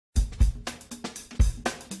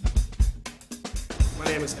My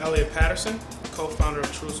name is Eliot Patterson, co-founder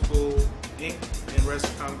of TRUE Skool, Inc. and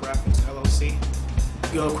Crescent Graphics, LLC.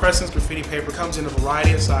 Crescent Graffiti Paper comes in a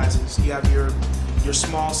variety of sizes. You have your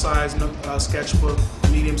small size sketchbook,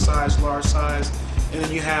 medium size, large size, and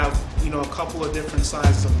then you have a couple of different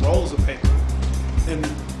sizes of rolls of paper. And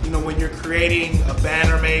when you're creating a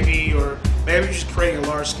banner, or maybe you're just creating a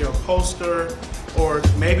large scale poster, or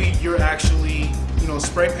maybe you're actually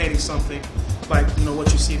spray painting something like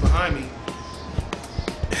what you see behind me.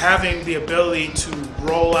 Having the ability to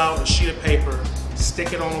roll out a sheet of paper,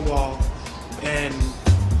 stick it on the wall, and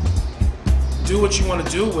do what you want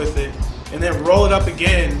to do with it, and then roll it up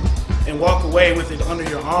again and walk away with it under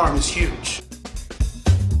your arm is huge.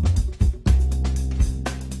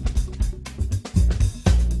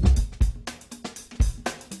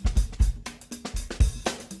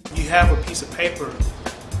 You have a piece of paper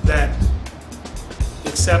that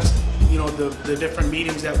accepts the different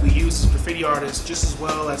mediums that we use as graffiti artists just as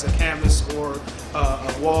well as a canvas or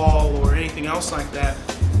a wall or anything else like that.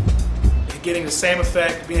 Getting the same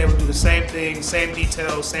effect, being able to do the same thing, same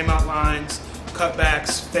details, same outlines,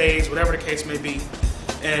 cutbacks, fades, whatever the case may be,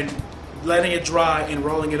 and letting it dry and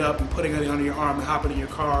rolling it up and putting it under your arm and hopping in your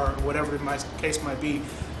car or whatever the case might be.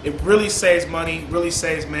 It really saves money, really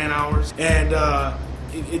saves man hours, and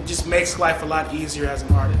it just makes life a lot easier as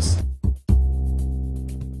an artist.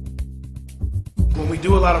 When we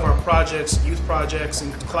do a lot of our projects, youth projects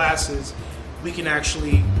and classes, we can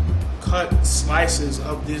actually cut slices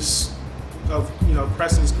of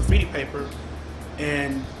Crescent's graffiti paper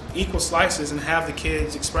and equal slices and have the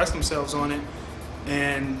kids express themselves on it.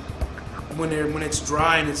 And when it's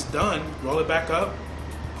dry and it's done, roll it back up,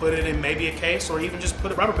 put it in maybe a case, or even just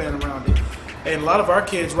put a rubber band around it. And a lot of our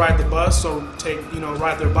kids ride the bus or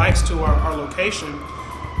ride their bikes to our location.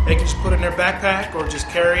 They can just put it in their backpack or just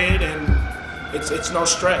carry it, and it's no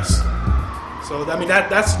stress. So I mean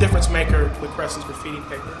that's the difference maker with Crescent's graffiti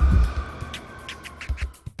paper.